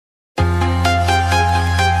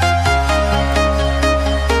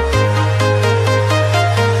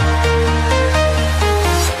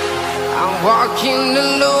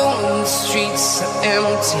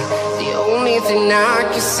thing I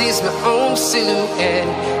can see is my own silhouette.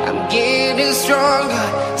 I'm getting stronger,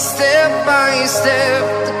 step by step.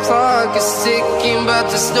 The clock is ticking, but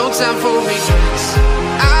there's no time for regrets.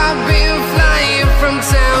 I've been flying from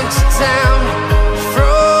town to town,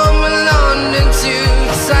 from London to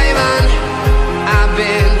Taiwan. I've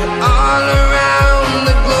been all around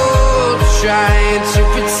the globe, trying to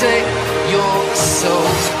protect your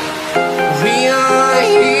soul. We are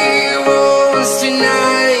heroes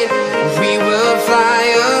tonight. We will fly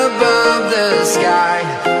above the sky.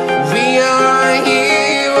 We are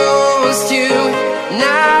heroes tonight.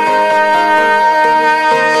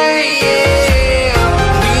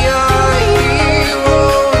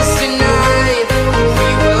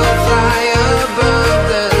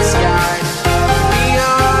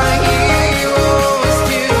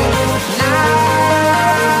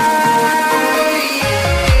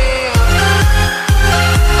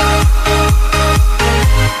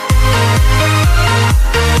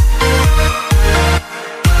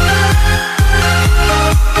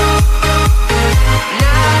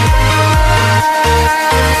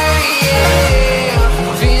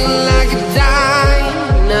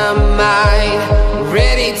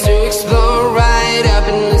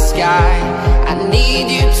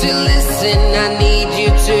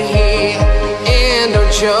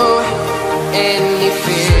 Show any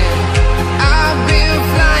fear. I've been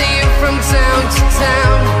flying from town to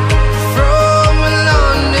town, from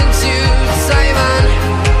London to Taiwan.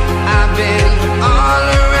 I've been all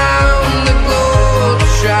around the globe,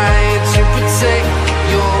 trying to protect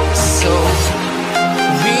your soul.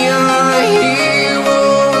 We are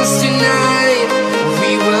heroes tonight.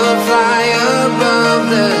 We will fly above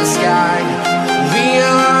the sky. We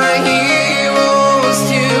are heroes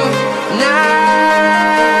tonight.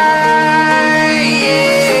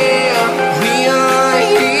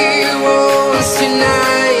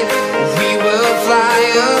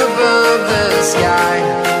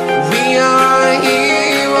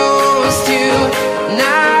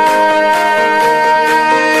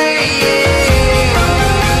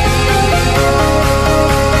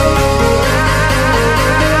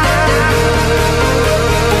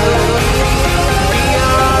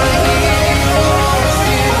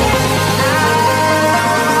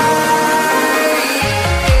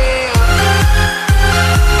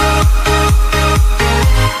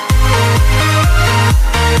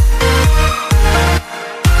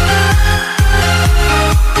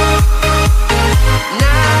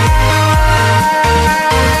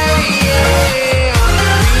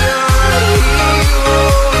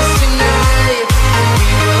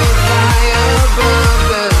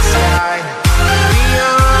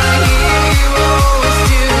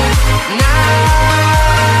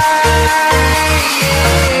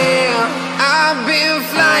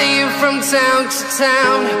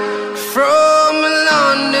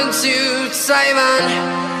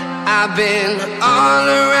 I've been all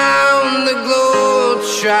around the globe,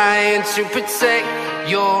 trying to protect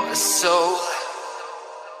your soul.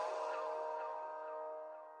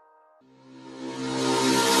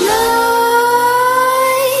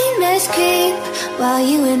 Nightmares creep while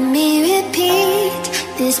you and me repeat.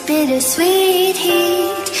 This bittersweet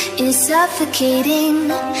heat is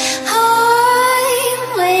suffocating.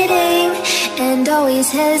 I'm waiting and always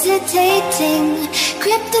hesitating.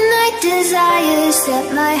 Kryptonite desires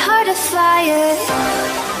set my heart afire.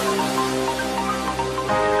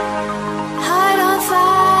 Heart on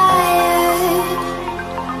fire.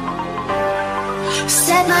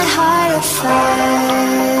 Set my heart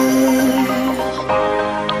afire.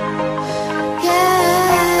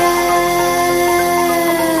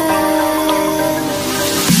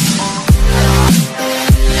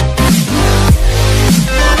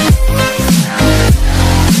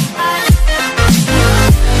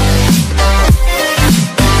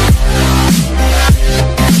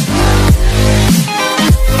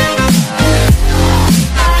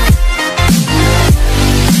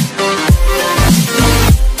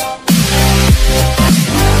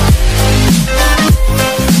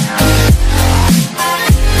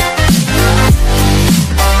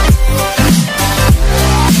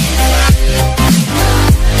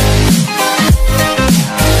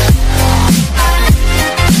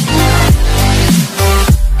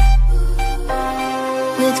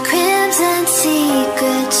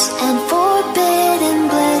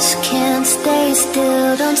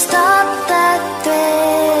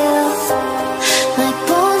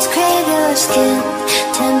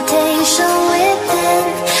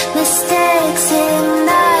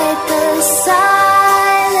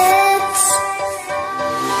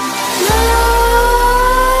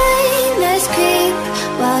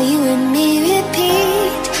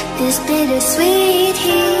 Bittersweet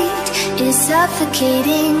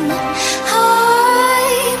suffocating.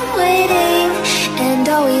 I'm waiting and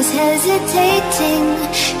always hesitating.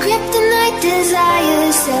 Kryptonite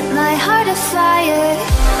desires set my heart afire.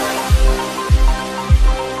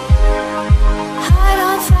 Heart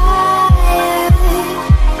on fire.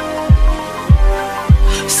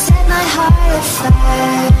 Set my heart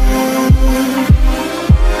afire.